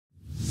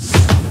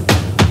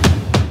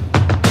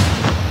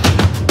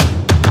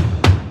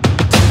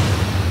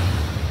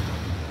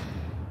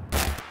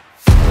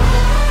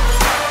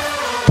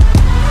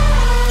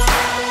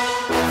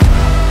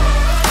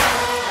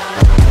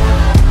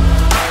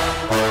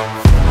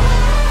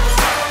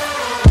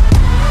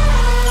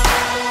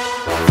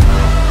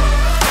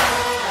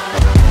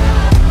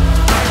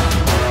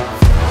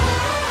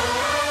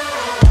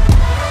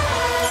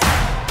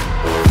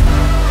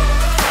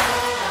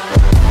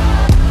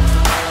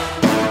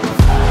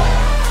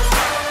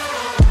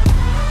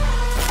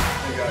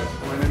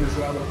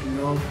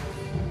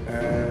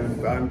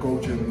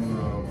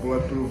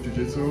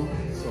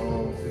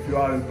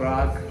are in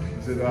Prague,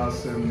 visit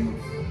us, and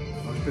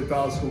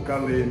hospitals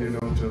Karlin, you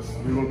know, just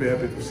we will be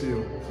happy to see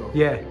you. So.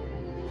 Yeah,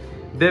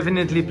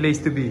 definitely place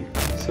to be.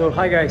 So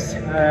hi guys,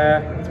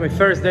 it's my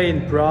first day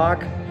in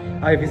Prague.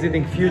 I'm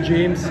visiting few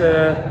gyms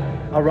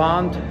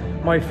around.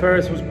 My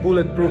first was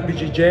Bulletproof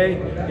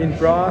BJJ in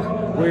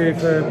Prague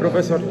with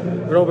Professor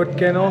Robert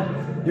Keno.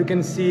 You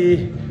can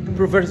see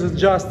Professor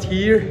just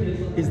here.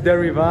 He's there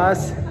with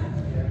us.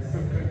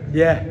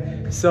 Yeah,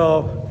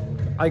 so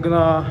I'm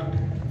gonna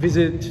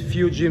visit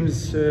few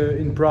gyms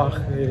in Prague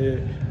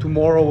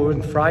tomorrow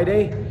and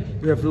Friday.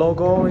 We have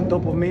logo on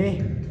top of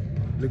me.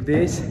 Look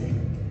this.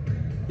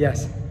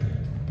 Yes.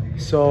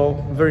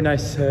 So very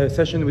nice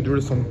session. We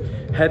drew some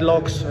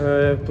headlocks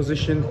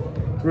position,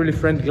 really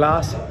friendly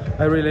class.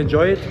 I really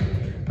enjoy it.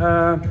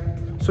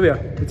 So yeah,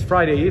 it's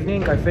Friday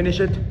evening. I finish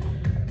it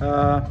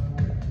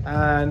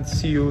and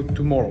see you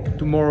tomorrow.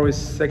 Tomorrow is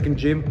second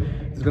gym.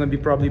 It's gonna be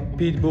probably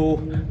Pitbull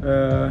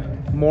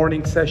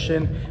morning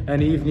session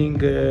and evening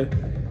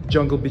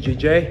jungle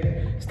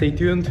BJJ. Stay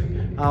tuned.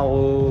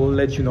 I'll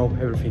let you know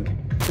everything.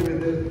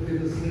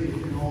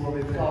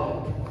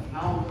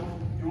 Now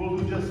you will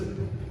do just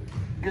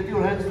get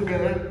your hands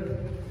together.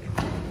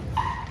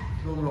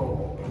 Don't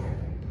roll.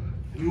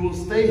 You will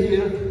stay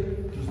here.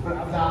 Just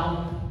grab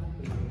down.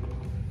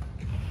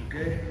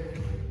 Okay.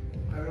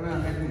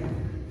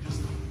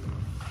 Just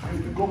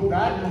if you go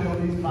back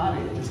on his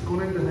body, just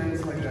connect the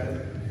hands like that.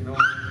 You know,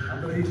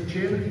 under his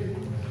chin.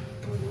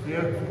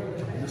 Here.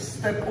 Just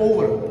step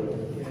over.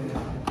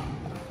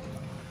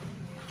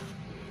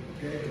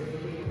 Okay.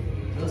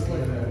 Just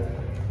like that.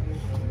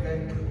 Okay.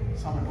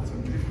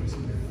 Some difference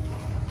in there.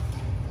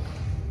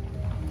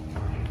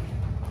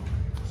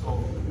 So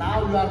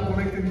now you are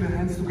connecting the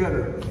hands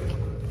together,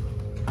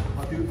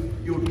 but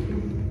your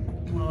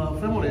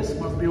femoris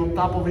must be on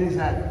top of his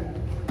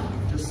head.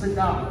 Just sit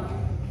down.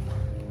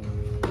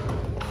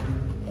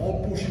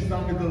 All pushes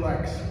down with the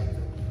legs.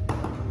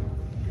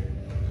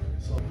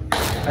 So,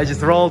 I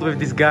just rolled with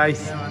these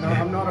guys. Yeah, no,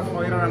 I'm not a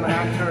fighter, I'm an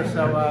actor,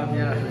 so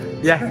yeah.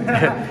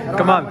 Yeah,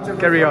 come on,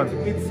 carry on.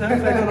 It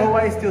sucks, I don't know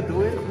why I still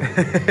do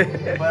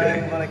it,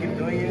 but I keep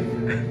doing it.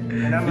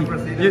 And I'm a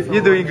Brazilian,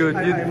 you're doing good.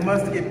 I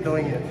must keep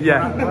doing it.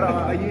 Yeah. But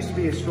I used to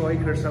be a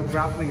striker, so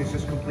grappling is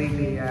just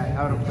completely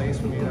out of place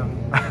for me, you know.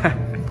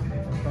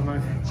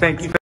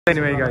 Thanks.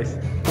 Anyway, guys,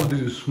 we'll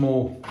do a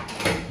small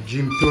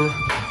gym tour.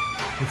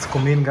 Let's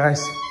come in, guys.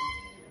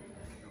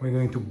 We're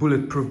going to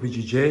Bulletproof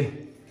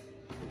BJJ.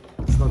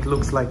 It's not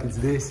looks like it's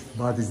this,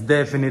 but it's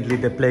definitely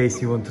the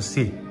place you want to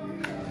see.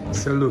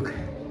 So look,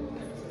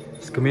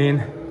 let's come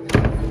in.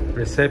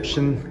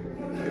 Reception.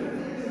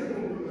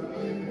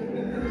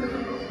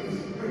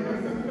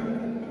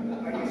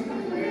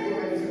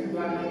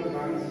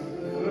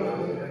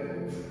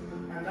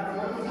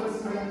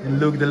 And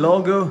look, the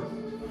logo,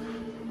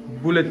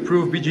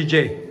 Bulletproof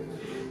BJJ.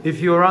 If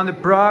you're around the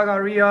Prague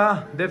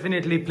area,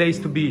 definitely place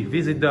to be.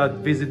 Visit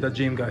the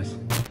gym, guys.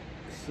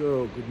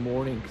 So good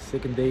morning,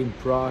 second day in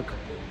Prague.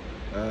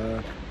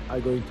 I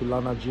go into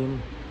Lanna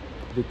Gym.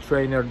 The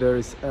trainer there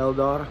is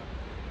Eldar.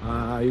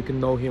 You can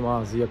know him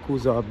as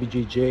Yakuza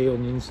BJJ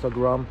on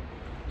Instagram.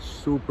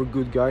 Super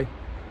good guy.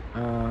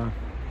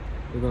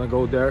 We're gonna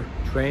go there,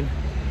 train.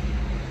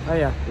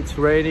 Yeah, it's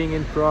raining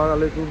in Prague a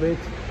little bit,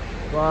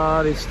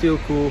 but it's still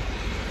cool.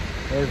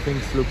 Everything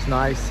looks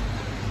nice.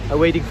 I'm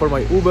waiting for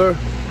my Uber,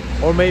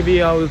 or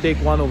maybe I will take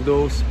one of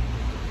those.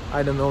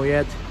 I don't know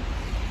yet.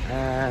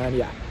 And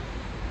yeah,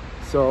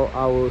 so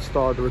I will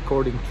start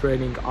recording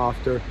training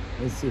after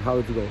and see how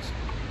it goes.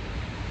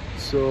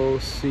 So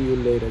see you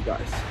later,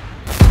 guys.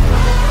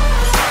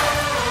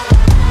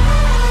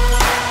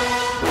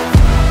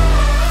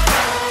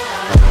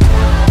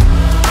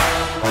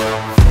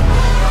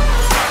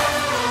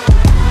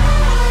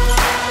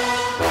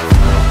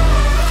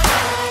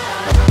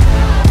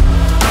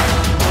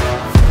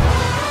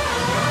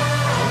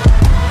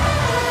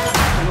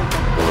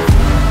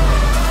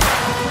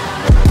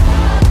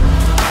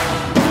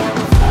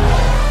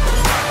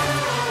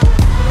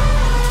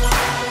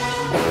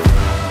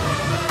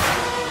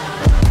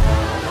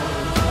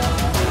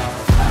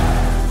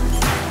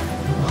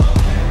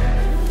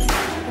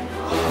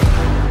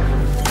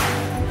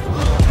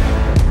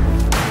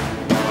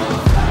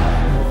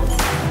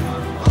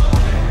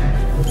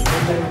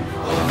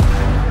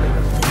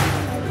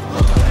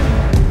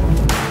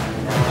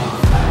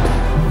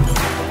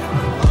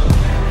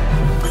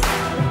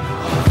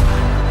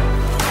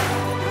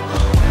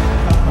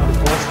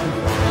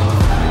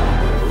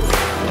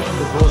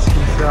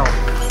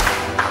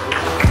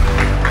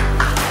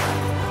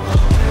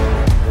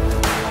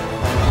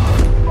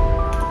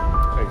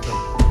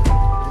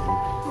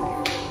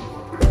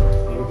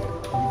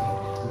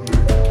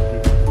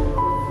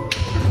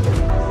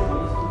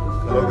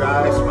 Hello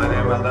guys, my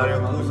name is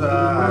Yakuza.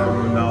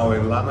 I'm now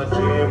in Lanna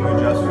Gym. We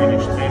just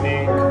finished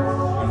training.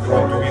 If you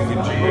want to visit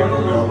gym,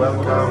 you're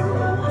welcome.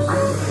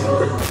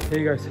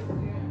 Hey guys,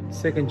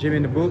 second gym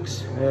in the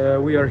books.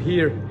 We are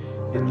here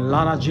in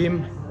Lanna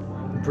Gym,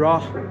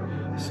 Prague.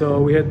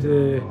 So we had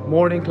the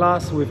morning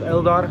class with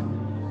Eldar.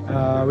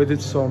 We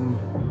did some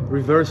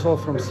reversal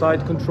from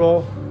side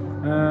control.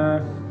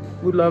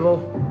 Good level,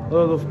 a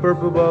lot of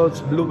purple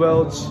belts, blue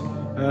belts,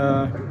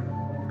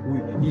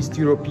 East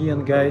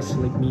European guys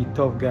like me,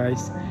 tough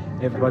guys,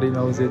 everybody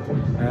knows it.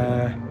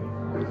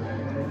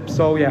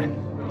 So yeah,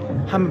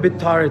 I'm a bit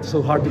tired,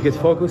 so hard to get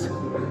focused.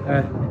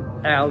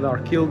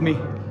 Eldar killed me.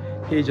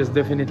 He just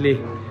definitely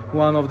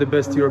one of the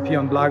best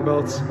European black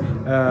belts.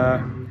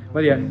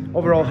 But yeah,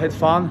 overall had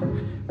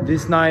fun.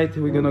 This night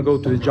we're gonna go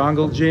to the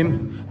jungle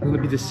gym. It's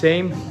gonna be the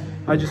same.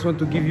 I just want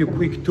to give you a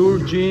quick tour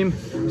gym.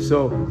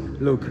 So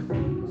look,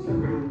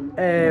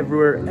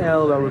 everywhere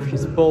Eldar with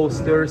his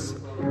posters,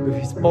 with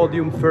his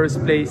podium, first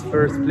place,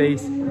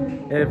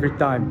 every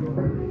time.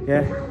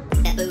 Yeah.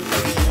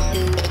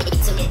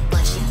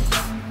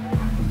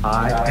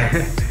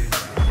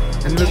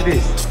 And look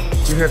this.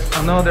 You have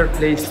another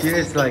place here.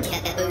 It's like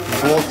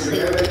boxing.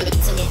 Here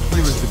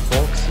is the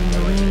boxing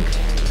ring.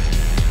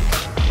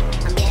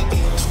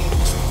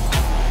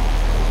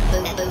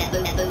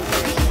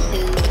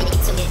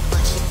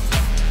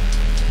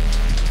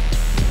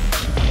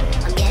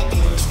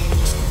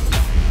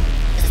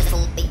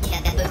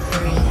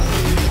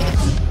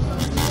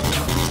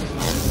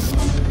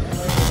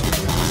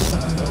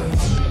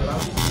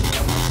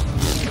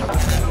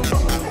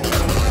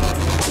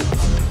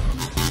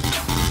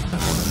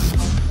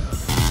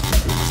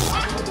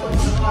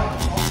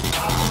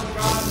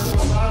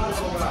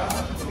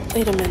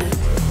 Wait a minute.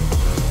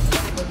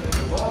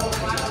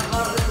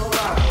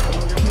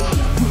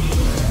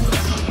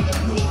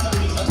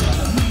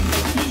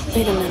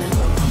 Wait a minute.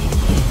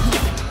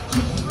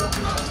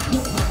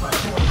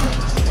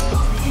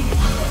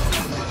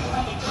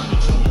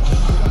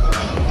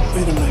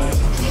 Wait a minute.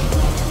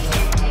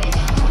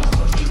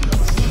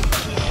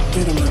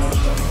 Wait a minute. Wait a minute.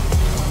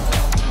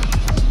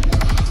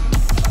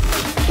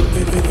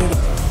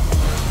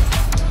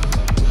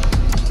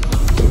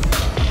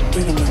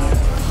 Wait a minute.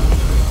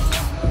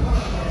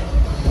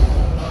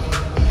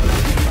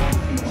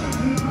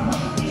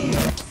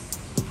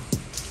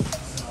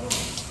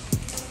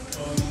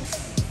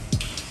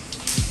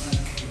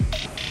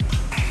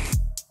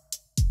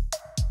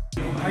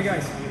 Hi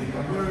guys,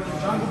 we're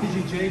at Jungle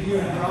BJJ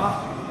here in Prague.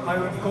 I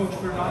have Coach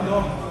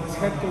Fernando, he's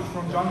head coach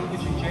from Jungle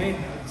BJJ.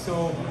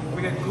 So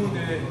we had good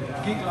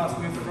gi class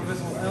with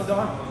Professor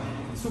Eldar.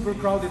 Super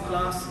crowded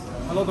class,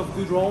 a lot of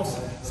good rolls.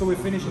 So we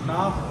finish it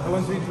now. I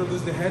want to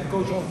introduce the head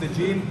coach of the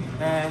gym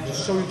and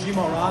just show you gym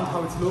around,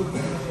 how it's look.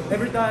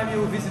 Every time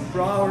you visit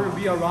Prague or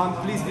be around,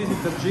 please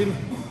visit the gym.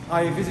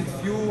 I visit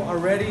few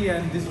already,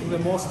 and this is the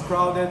most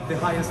crowded, the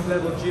highest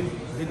level gym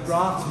in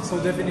Prague.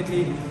 So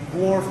definitely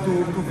worth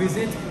to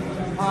visit.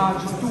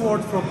 Just two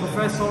words from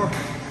Professor.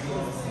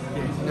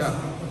 Yeah,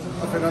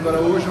 I'm Fernando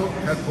Araújo,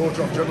 head coach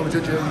of Jungle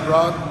BJJ in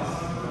Prague.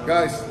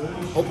 Guys,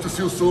 hope to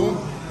see you soon.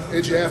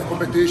 AGF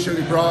competition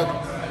in Prague.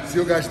 See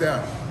you guys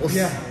there.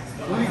 Yeah,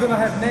 we're gonna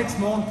have next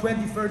month,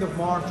 23rd of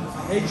March,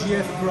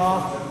 AGF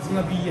Prague. It's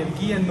gonna be a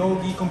gi and no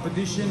gi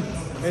competition.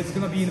 It's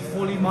gonna be in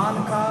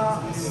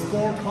Folimanka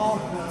Sport Hall.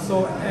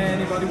 So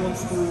anybody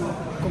wants to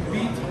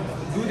compete,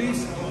 do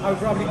this. I'll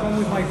probably come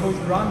with my coach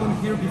Brandon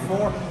here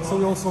before, so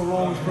we also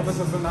roll with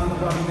Professor Fernando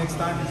probably next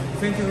time.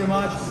 Thank you very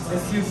much, and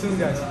see you soon,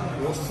 guys.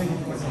 Thank you.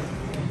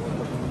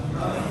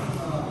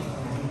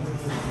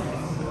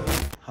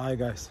 Hi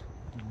guys,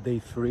 day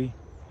 3.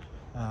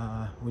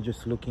 We're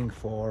just looking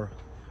for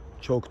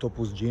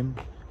CHOKETOPUS Gym.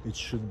 It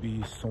should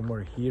be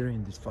somewhere here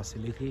in this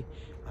facility.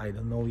 I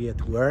don't know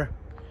yet where,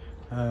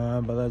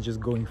 but I'm just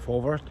going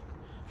forward.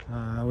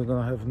 We're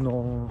gonna have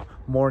no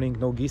morning,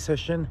 no gi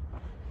session,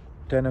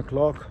 10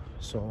 o'clock.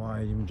 So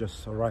I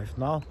just arrived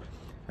now,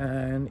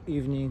 and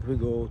evening we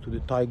go to the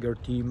Tiger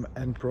team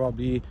and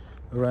probably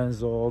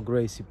Renzo,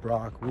 Gracie,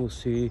 Prague. We'll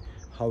see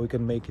how we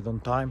can make it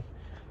on time.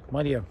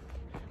 But yeah,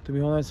 to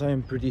be honest,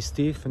 I'm pretty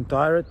stiff and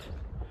tired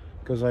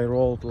because I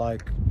rolled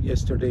like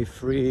yesterday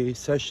 3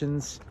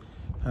 sessions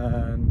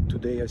and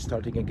today I'm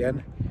starting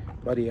again.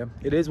 But yeah,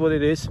 it is what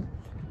it is,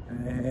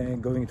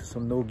 and going to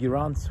some no-gi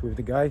runs with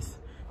the guys,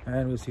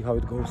 and we'll see how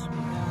it goes.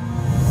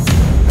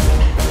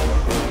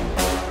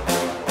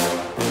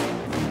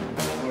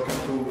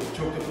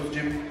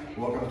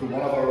 Welcome to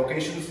one of our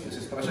locations. This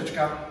is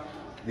Pražečka.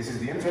 This is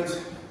the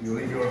entrance. You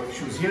leave your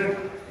shoes here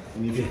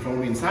and you should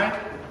follow inside.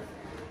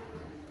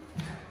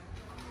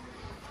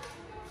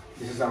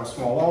 This is our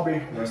small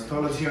lobby. There's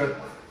toilets here.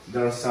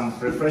 There are some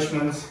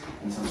refreshments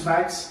and some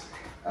snacks.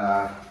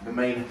 The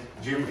main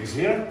gym is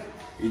here.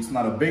 It's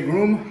not a big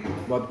room,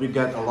 but we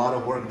get a lot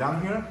of work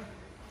done here.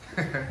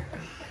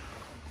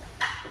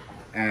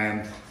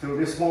 And through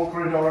this small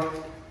corridor,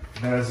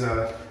 there's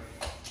a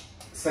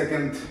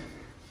second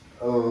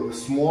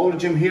small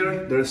gym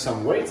here. There's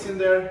some weights in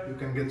there. You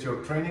can get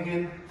your training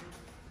in,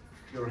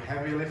 your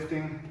heavy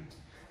lifting,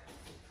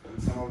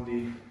 and some of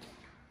the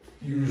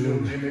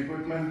usual gym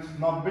equipment.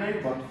 Not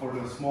big, but for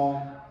the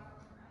small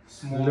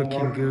looking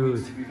work good.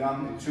 needs to be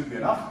done, it should be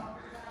enough.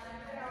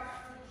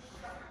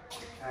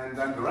 And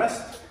then the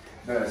rest,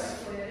 there's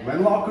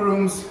men locker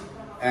rooms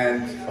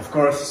and of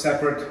course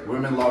separate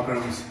women locker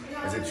rooms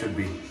as it should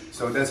be.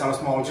 So that's our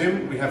small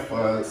gym. We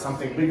have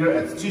something bigger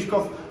at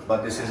Žižkov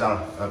but this is our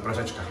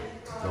prasečka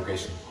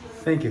location.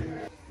 Thank you.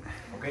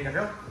 OK, tak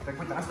jo, tak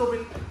pojďte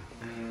nastoupit.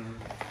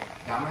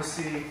 Dáme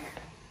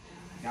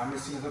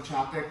si na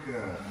začátek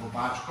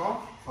bobáčko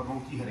formou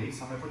té hry,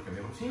 samé pojďte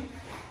mě prosím.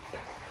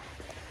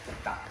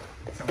 Tak,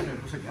 samozřejmě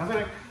posadí na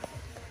zadek.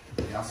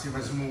 Já si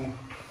vezmu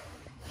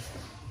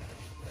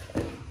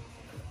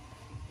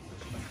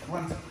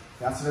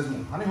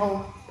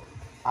honeyhole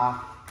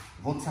a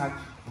odsaď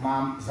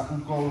mám za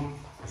úkol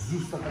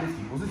zůstat tady v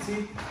té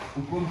pozici,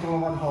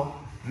 ukontrolovat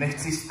ho,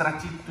 nechci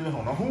ztratit tu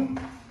jeho nohu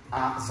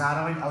a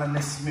zároveň ale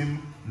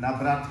nesmím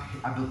nabrat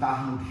a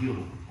dotáhnout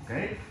heelu.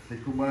 Okay? Teď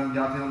budeme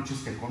dělat jenom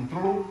čistě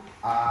kontrolu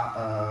a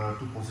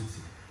tu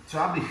pozici. Co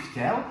já bych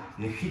chtěl,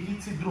 je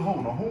chytit si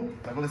druhou nohu,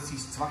 takhle si ji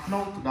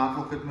zcvaknout, dát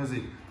loket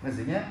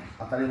mezi ně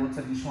a tady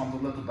odsaď, když mám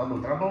tohleto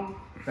double trouble,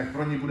 tak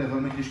pro ně bude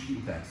velmi těžký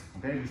utéct.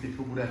 Okay? Když teď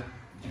bude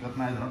dívat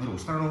na druhou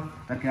stranu,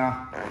 tak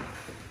já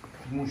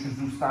můžu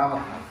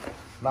zůstávat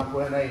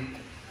napojený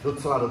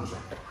docela dobře.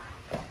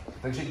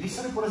 Takže když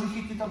se mi podaří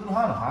chytit ta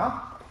druhá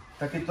noha,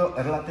 tak je to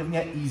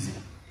relativně easy.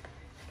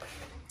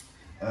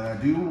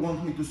 Do you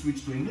want me to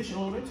switch to English a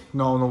little bit?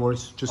 No, no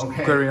worries. Just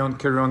Okay. carry on.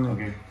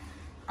 Okay.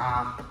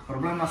 A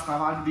problém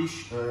nastává,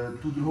 když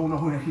tu druhou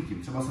nohu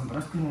nechytím. Třeba jsem to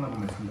nestihnul, nebo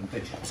myslím,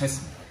 teče.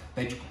 Přesně,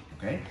 tečko.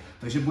 Okay?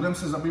 Takže budeme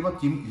se zabývat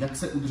tím, jak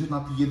se udržet na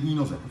té jedné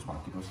noze. Pojď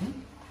zpátky, prosím.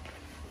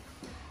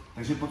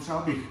 Takže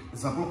potřeboval bych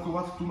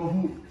zablokovat tu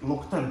nohu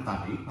loktem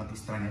tady, na té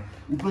straně.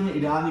 Úplně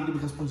ideálně,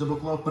 kdybych aspoň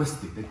zablokoval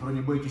prsty. Teď pro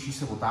ně bude těžší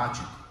se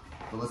otáčet.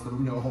 Tohle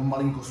by mělo ho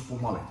malinko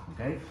zpomalit.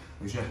 Okay?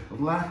 Takže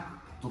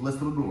tohle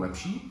by bylo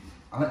lepší,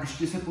 ale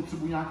ještě se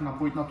potřebuji nějak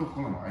napojit na to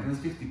koleno. A jeden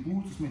z těch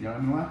typů, co jsme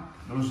dělali minule,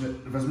 bylo, že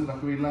vezmu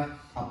takovýhle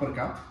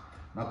uppercut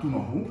na tu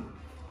nohu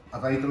a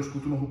tady trošku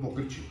tu nohu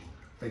pokrčit.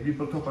 Teď by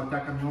pro toho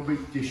parťáka mělo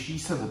být těžší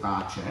se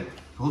otáčet,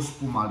 ho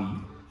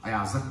zpomalí a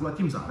já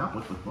zakulatím záda,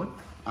 pojď,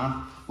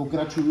 a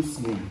pokračuju s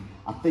ním.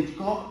 A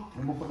teďko,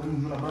 nebo potom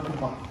můžu nabrat tu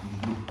patu,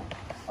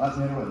 ale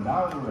jsme rolem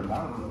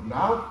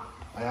dál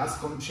a já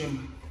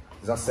skončím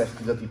zase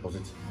v této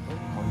pozici.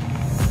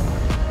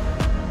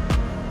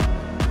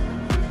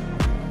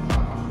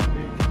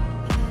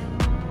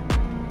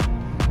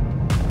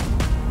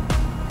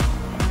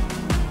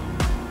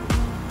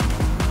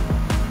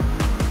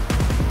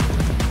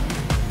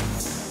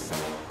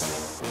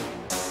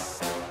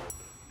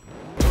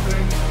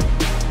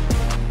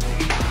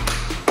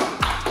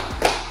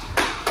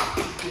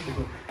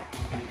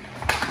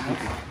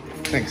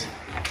 Thanks.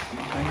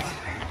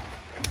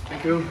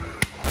 Thank you.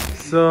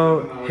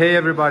 So, hey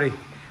everybody,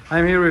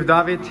 I'm here with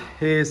David.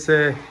 He is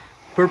a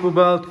purple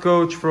belt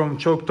coach from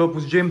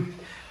CHOKETOPUS Gym.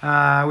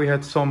 We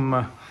had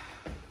some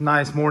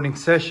nice morning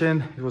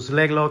session. It was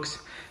leg locks.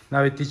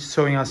 Now he's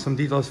showing us some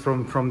details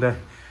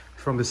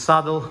from the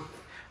saddle.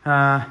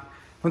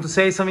 Want to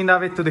say something,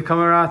 David, to the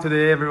camera,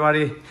 to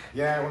everybody?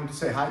 Yeah, I want to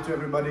say hi to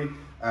everybody.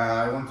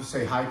 I want to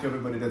say hi to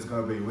everybody that's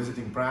going to be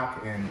visiting Prague,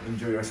 and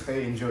enjoy your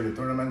stay, enjoy the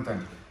tournament,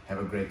 and have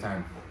a great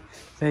time.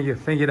 Thank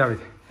you, David.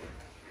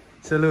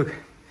 So look,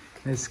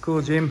 it's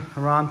cool gym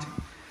around.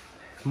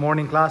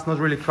 Morning class, not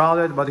really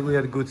crowded, but we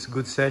had a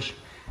good session.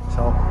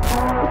 So.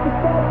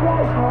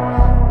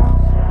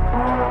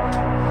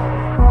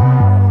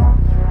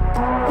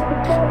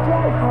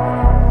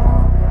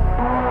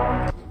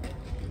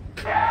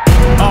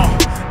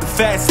 The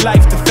fast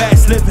life, the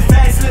fast living.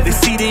 They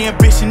see the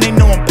ambition, they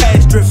know I'm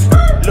past driven.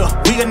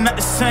 Look, we are not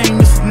the same,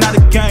 this is not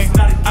a game.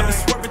 I've been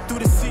swerving through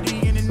the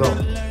city in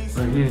another lane.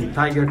 We're here in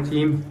Tiger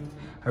team.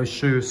 I will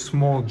show you a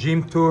small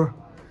gym tour.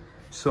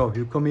 So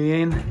you come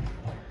in,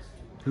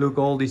 look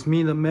all these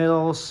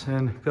medals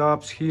and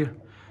cups here.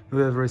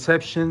 We have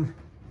reception.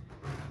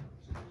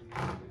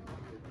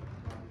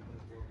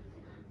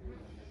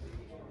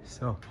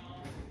 So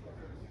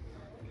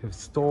we have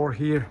store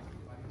here.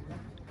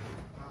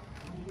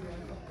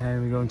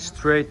 And we're going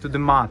straight to the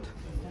mat.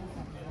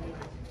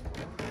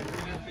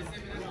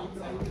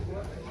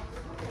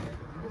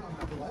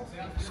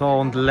 So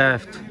on the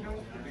left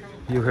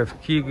you have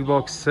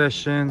kickbox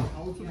session,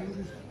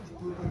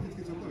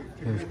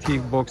 you have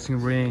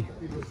kickboxing ring.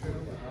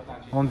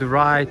 On the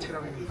right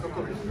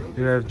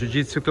you have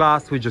jiu-jitsu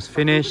class we just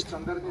finished.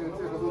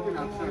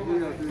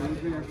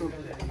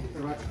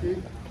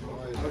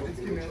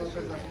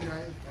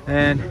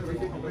 And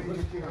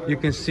you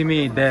can see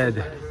me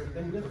dead.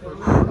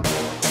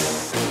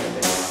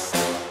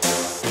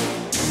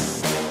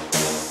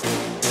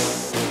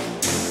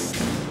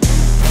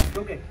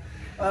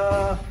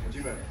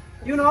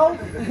 You know,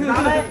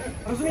 známe,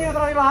 rozumíme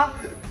pravidla.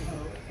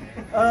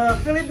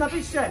 Filip,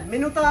 napište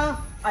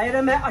minuta a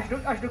jedeme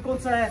až do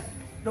konce,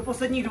 do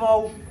posledních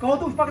dvou. Koho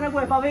to už pak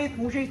nebude bavit,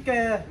 může jít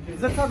ke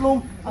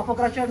zrcadlům a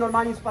pokračovat v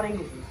normálním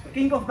sparingu.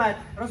 King of Mat,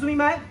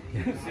 rozumíme?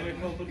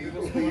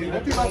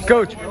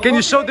 Coach, can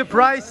you show the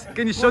prize?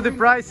 Can you show the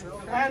prize?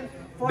 And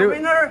for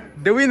winner,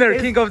 the winner,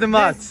 King of the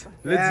Mats.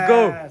 Let's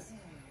go.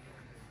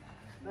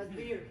 That's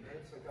beer.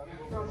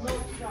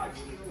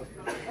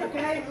 OK,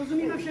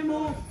 rozumíme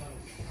všemu?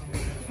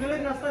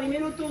 Filip, nastaví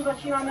minutu,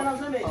 začínáme na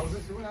zemi.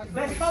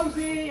 Bez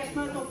pauzy,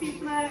 jakmile to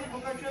pípne,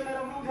 pokračujeme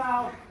rovnou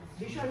dál.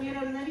 Když ani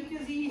jeden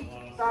nevítězí,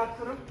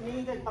 tak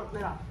měníte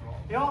partnera.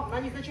 Jo, na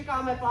nic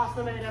nečekáme,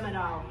 plásneme, jdeme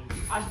dál.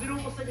 Až budou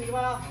poslední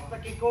dva,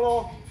 taky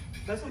kolo,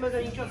 bez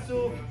omezení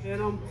času,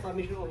 jenom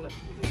submission only.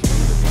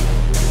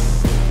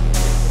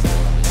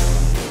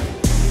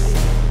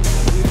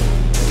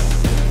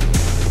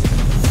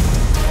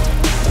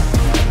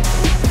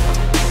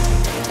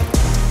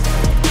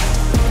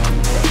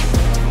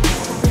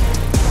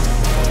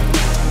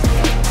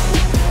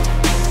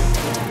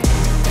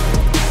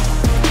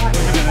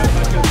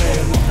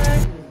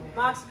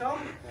 Max,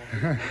 come.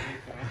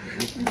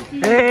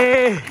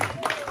 Hey!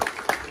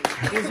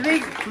 This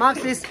week,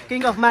 Max is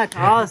king of mat.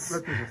 Yes.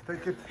 Let me just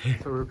take it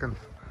so you can.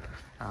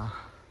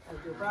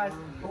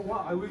 Oh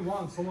wow, I win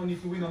one. Someone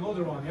needs to win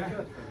another one, yeah?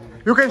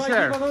 You can If I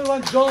share. give another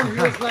one, John,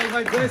 he was like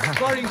my best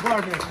sparring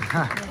partner.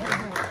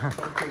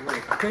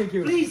 Thank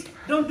you. Please,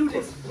 don't do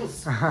this.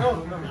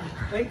 No.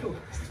 Thank you.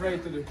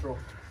 Straight to the throat.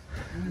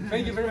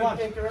 Thank you very much.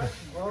 Thank you.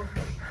 Well,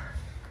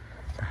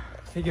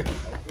 Thank you.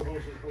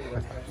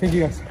 Thank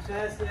you guys.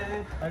 yes,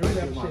 I really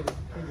appreciate it.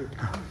 Thank you.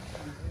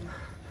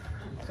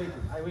 Thank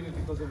you. I win it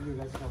because of you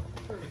guys now.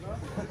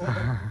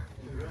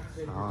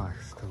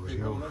 To už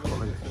jo, v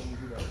pohodě.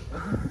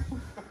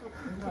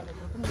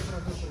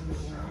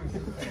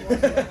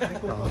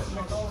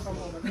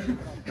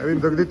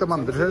 Nevím, dokdy to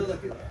mám držet.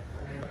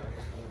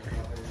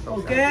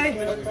 Okay.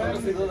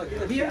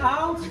 Beer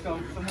out.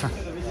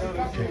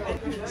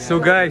 So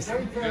guys,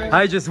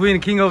 I just win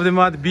King of the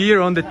Mat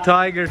beer on the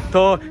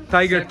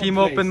Tiger Team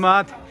Open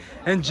mat,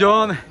 and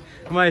John,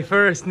 my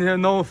first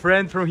known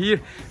friend from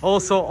here,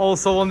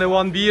 also won the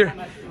one beer.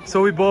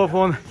 So we both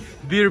won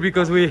beer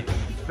because we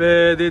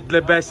did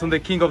the best on the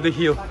King of the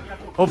Hill.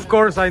 Of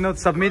course, I not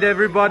submit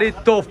everybody,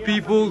 tough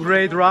people,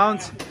 great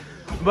rounds,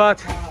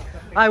 but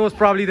I was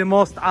probably the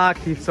most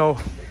active, so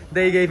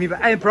they gave me,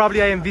 and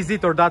probably I am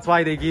visitor, that's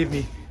why they gave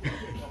me.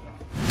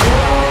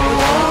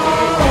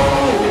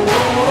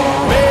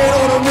 Man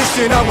on a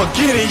mission, I'ma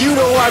get it, you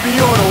know I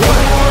be on a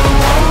way.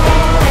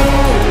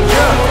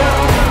 Yeah.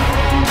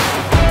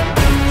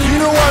 You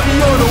know I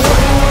be on the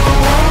way.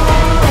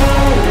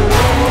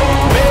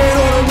 Man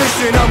on a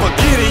mission, I'ma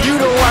get it, you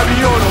know I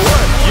be on the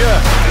way.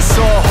 Yeah, it's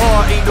all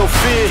hard, ain't no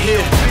fear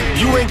here.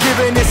 You ain't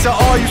giving this at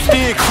all, you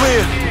steer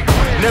clear.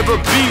 Never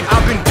beat,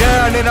 I've been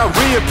down and I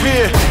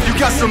reappear. You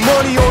got some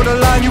money on the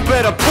line, you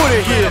better put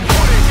it here.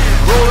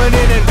 Rolling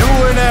in and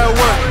doing that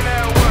work.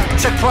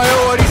 Check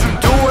priorities, I'm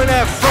doing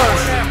that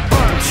first.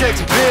 Check's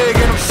big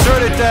and I'm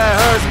sure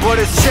that hurts, but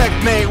it's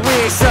checkmate, we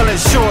ain't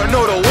selling short,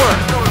 know the work.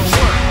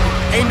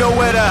 Ain't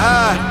nowhere to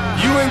hide,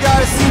 you ain't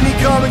gotta see me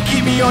come and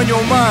keep me on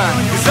your mind,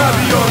 cause I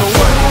be on the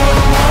way.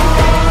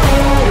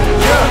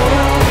 Yeah.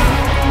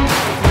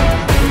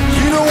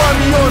 You know I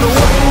be on the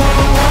way.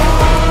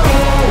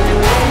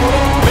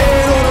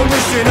 Man on a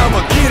mission,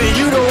 I'ma get it,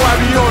 you know I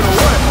be on the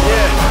way.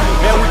 Yeah,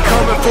 man, we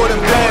coming for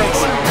them bags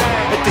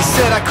that they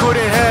said I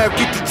couldn't have,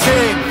 get the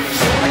team.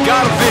 I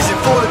got a vision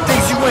for the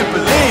things you ain't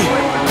believe.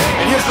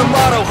 And here's the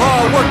motto,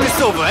 hard work is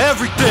over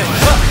everything.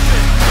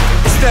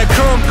 It's that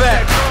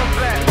comeback.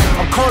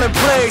 I'm calling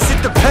plays,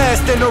 hit the pass,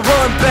 then the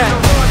run back.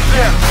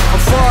 Yeah,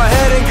 I'm far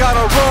ahead and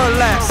gotta run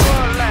laps.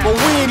 But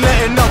we ain't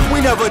letting up,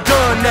 we never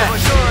done that.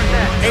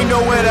 Ain't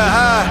nowhere to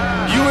hide,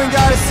 you ain't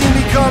gotta see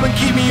me come and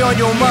keep me on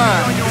your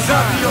mind, cause I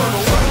be on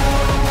the way.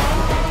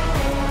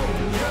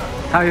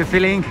 How are you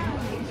feeling?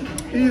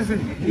 Easy.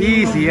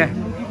 Easy, yeah?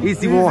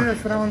 Easy walk.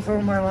 Easiest rounds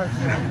of my life.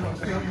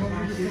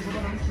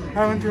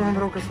 Haven't even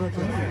broke a sweat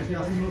yet.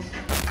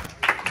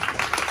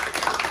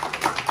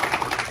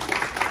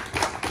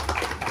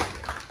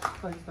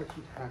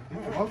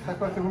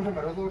 Takhle se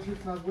můžeme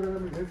rozloučit, nás budeme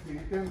mít hezký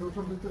víkend,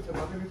 doufám, že jste se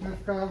bavili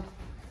dneska,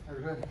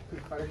 takže ty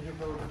sparingy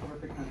jsou takové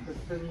pěkné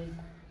zpestření,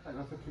 tak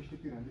zase příští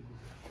týden.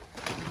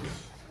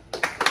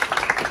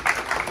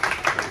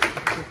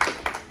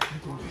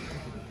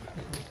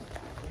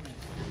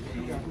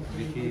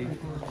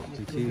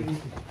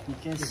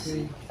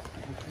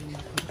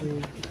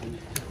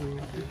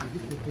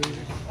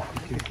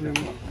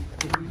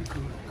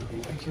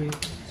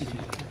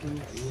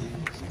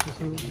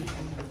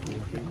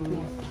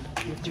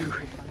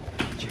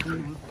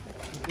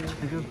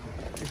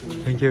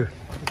 Thank you.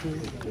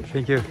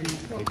 Thank you.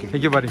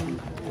 Thank you, buddy.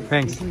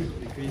 Thanks.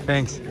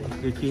 Thanks.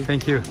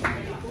 Thank you.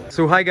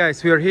 So hi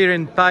guys, we are here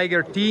in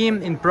Tiger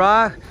Team in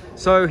Prague.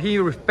 So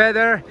here with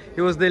Peter,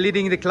 he was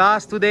leading the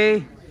class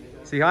today.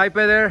 Say hi,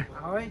 Peter.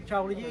 Ahoj,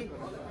 čau lidi.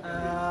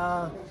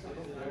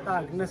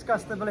 Tak, dneska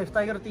jste byli v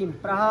Tiger Team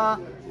Praha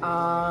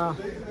a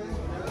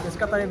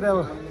dneska tady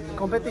byl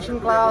competition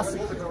class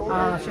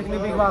a všechny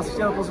bych vás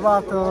chtěl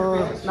pozvat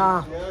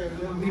na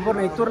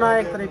výborný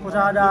turnaj, který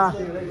pořádá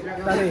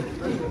tady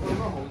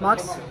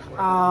Max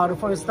a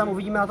doufám, že se tam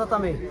uvidíme na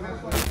tatami.